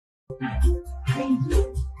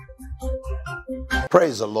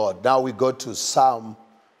Praise the Lord. Now we go to Psalm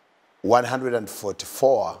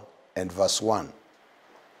 144 and verse 1.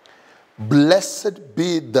 Blessed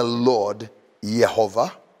be the Lord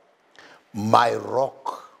Jehovah, my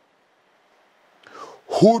rock,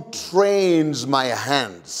 who trains my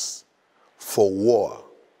hands for war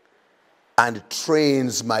and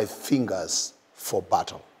trains my fingers for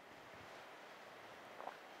battle.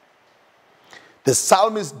 The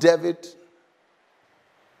psalmist David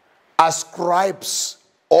ascribes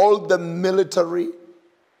all the military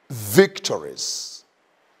victories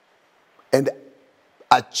and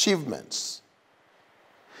achievements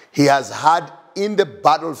he has had in the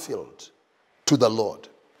battlefield to the Lord.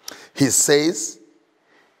 He says,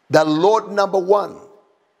 the Lord, number one,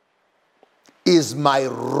 is my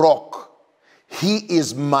rock. He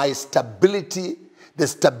is my stability, the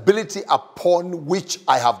stability upon which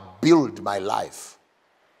I have built my life.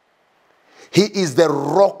 He is the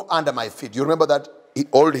rock under my feet. You remember that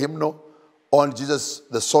old hymnal? On Jesus,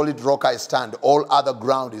 the solid rock I stand. All other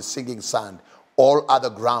ground is sinking sand. All other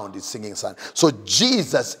ground is sinking sand. So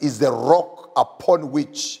Jesus is the rock upon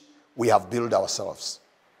which we have built ourselves.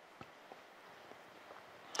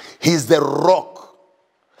 He's the rock.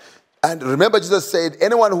 And remember, Jesus said,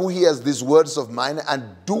 anyone who hears these words of mine and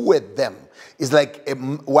doeth them is like a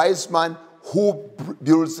wise man who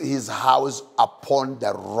builds his house upon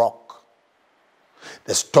the rock.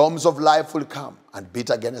 The storms of life will come and beat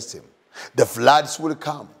against him. The floods will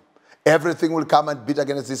come. Everything will come and beat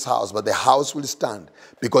against this house, but the house will stand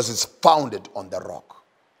because it's founded on the rock.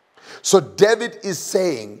 So David is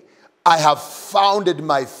saying, I have founded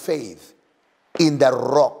my faith in the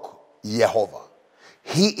rock, Jehovah.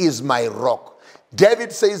 He is my rock.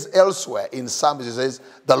 David says elsewhere in Psalms, he says,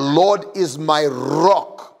 the Lord is my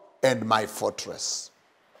rock and my fortress.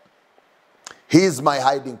 He is my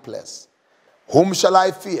hiding place. Whom shall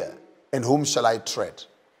I fear and whom shall I tread?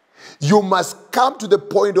 You must come to the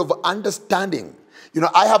point of understanding. You know,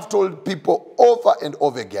 I have told people over and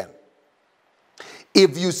over again,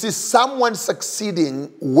 if you see someone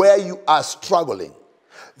succeeding where you are struggling,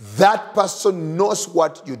 that person knows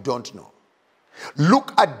what you don't know.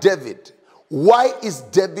 Look at David. Why is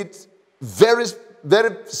David very,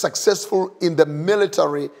 very successful in the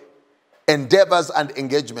military endeavors and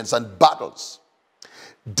engagements and battles?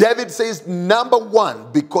 David says, number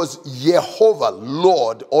one, because Jehovah,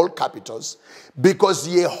 Lord, all capitals, because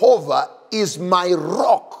Jehovah is my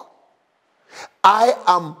rock. I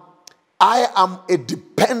am a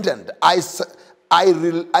dependent. I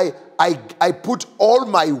put all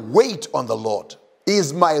my weight on the Lord. He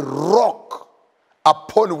is my rock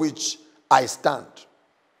upon which I stand.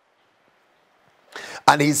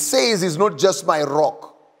 And he says he's not just my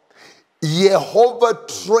rock. Jehovah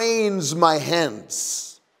trains my hands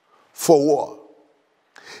for war.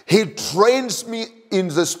 He trains me in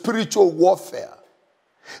the spiritual warfare.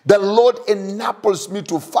 The Lord enables me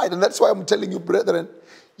to fight. And that's why I'm telling you, brethren,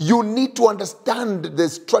 you need to understand the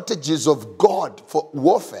strategies of God for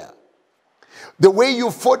warfare. The way you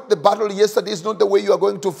fought the battle yesterday is not the way you are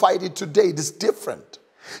going to fight it today. It is different.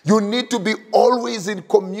 You need to be always in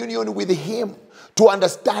communion with Him to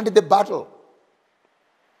understand the battle.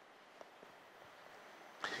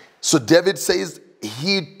 So David says,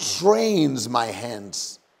 He trains my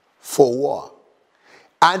hands for war,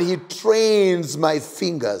 and He trains my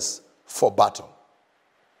fingers for battle.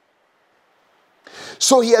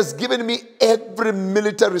 So He has given me every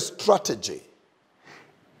military strategy,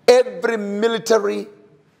 every military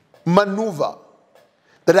maneuver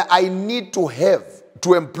that I need to have,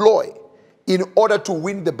 to employ in order to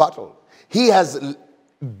win the battle. He has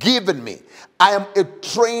given me. I am a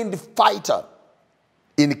trained fighter.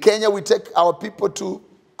 In Kenya, we take our people to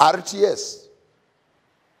RTS,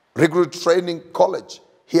 Recruit Training College,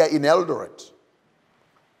 here in Eldoret.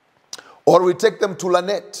 Or we take them to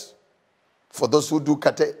Lanet, for those who do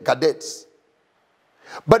cadets.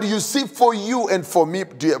 But you see, for you and for me,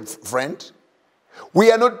 dear friend,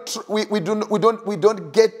 we are not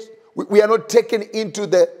taken into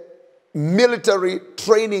the military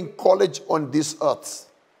training college on this earth.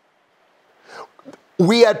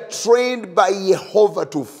 We are trained by Jehovah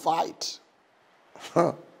to fight.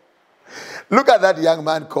 Look at that young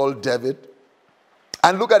man called David,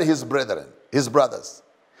 and look at his brethren, his brothers.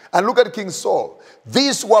 And look at King Saul.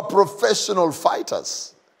 These were professional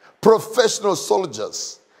fighters, professional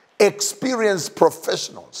soldiers, experienced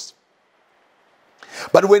professionals.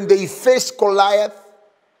 But when they faced Goliath,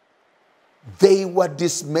 they were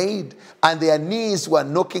dismayed and their knees were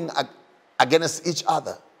knocking against each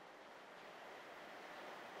other.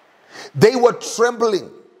 They were trembling.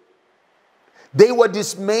 They were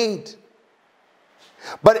dismayed.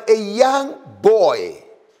 But a young boy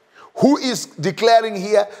who is declaring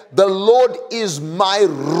here, the Lord is my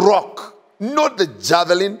rock. Not the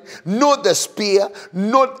javelin, not the spear,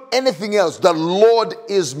 not anything else. The Lord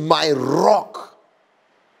is my rock.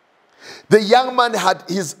 The young man had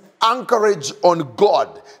his anchorage on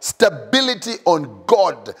God, stability on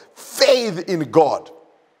God, faith in God.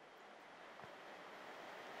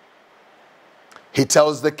 He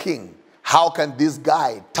tells the king, how can this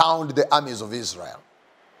guy taunt the armies of Israel?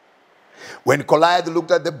 When Goliath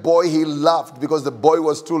looked at the boy, he laughed because the boy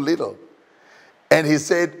was too little. And he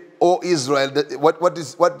said, "Oh Israel,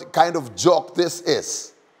 what kind of joke this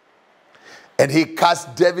is?" And he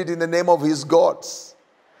cast David in the name of his gods.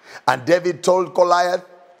 And David told Goliath,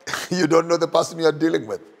 "You don't know the person you are dealing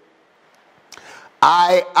with.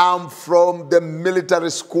 I am from the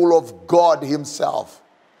military school of God himself.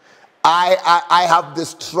 I have the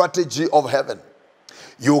strategy of heaven.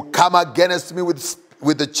 You come against me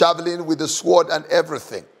with the javelin, with the sword and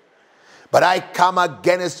everything. But I come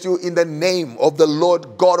against you in the name of the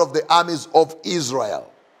Lord God of the armies of Israel.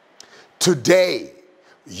 Today,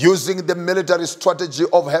 using the military strategy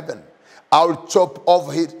of heaven, I'll chop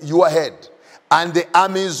off your head, and the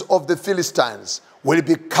armies of the Philistines will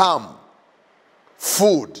become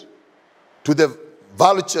food to the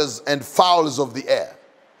vultures and fowls of the air."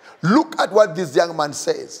 Look at what this young man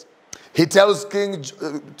says. He tells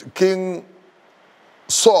King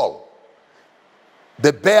Saul,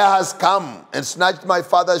 "The bear has come and snatched my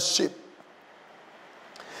father's sheep.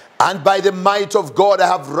 And by the might of God, I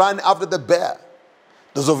have run after the bear."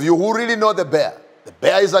 Those of you who really know the bear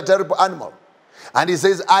is a terrible animal. And he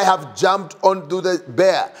says, "I have jumped onto the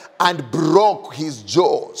bear and broke his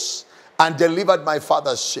jaws and delivered my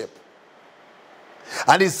father's sheep."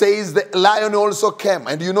 And he says the lion also came.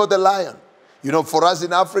 And you know the lion. You know, for us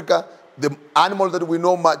in Africa, the animal that we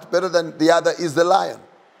know much better than the other is the lion.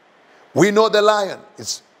 We know the lion.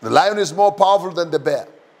 The lion is more powerful than the bear.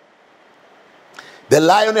 The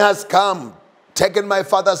lion has come, taken my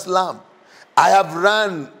father's lamb. I have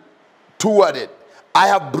run toward it. I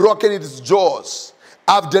have broken its jaws.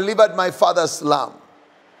 I've delivered my father's lamb.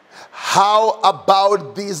 How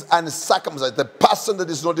about this uncircumcised, the person that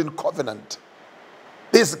is not in covenant?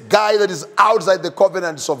 This guy that is outside the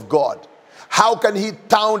covenants of God. How can he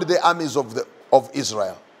taunt the armies of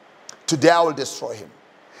Israel? Today I will destroy him.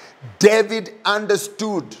 David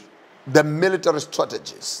understood the military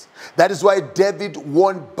strategies. That is why David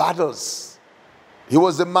won battles. He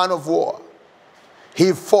was a man of war.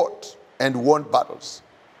 He fought and won battles.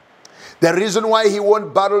 The reason why he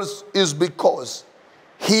won battles is because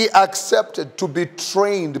he accepted to be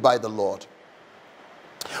trained by the Lord.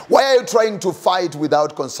 Why are you trying to fight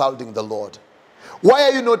without consulting the Lord? Why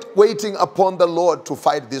are you not waiting upon the Lord to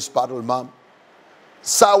fight this battle, Mom?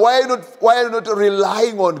 Sir, why are you not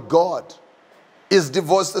relying on God? Is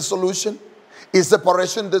divorce the solution? Is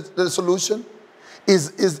separation the solution?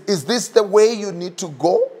 Is this the way you need to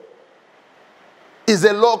go? Is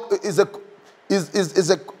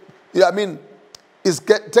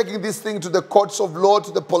taking this thing to the courts of law,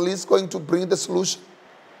 to the police, going to bring the solution?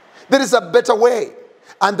 There is a better way.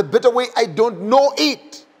 And the better way, I don't know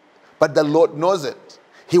it. But the Lord knows it.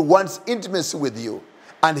 He wants intimacy with you.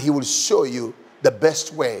 And he will show you the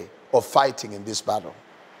best way of fighting in this battle.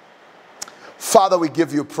 Father, we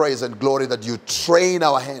give you praise and glory that you train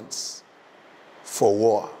our hands for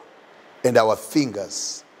war and our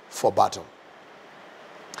fingers for battle.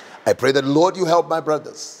 I pray that, Lord, you help my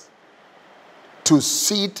brothers to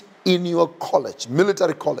sit in your college,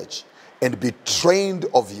 military college, and be trained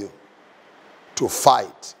of you to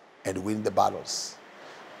fight and win the battles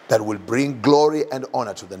that will bring glory and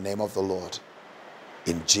honor to the name of the Lord.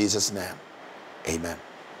 In Jesus' name, amen.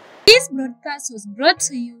 This broadcast was brought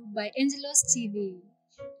to you by Engelos TV.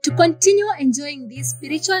 To continue enjoying this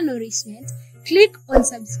spiritual nourishment, click on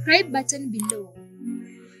subscribe button below.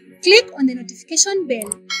 Click on the notification bell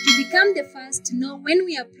to become the first to know when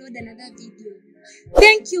we upload another video.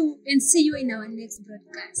 Thank you and see you in our next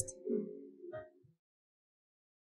broadcast.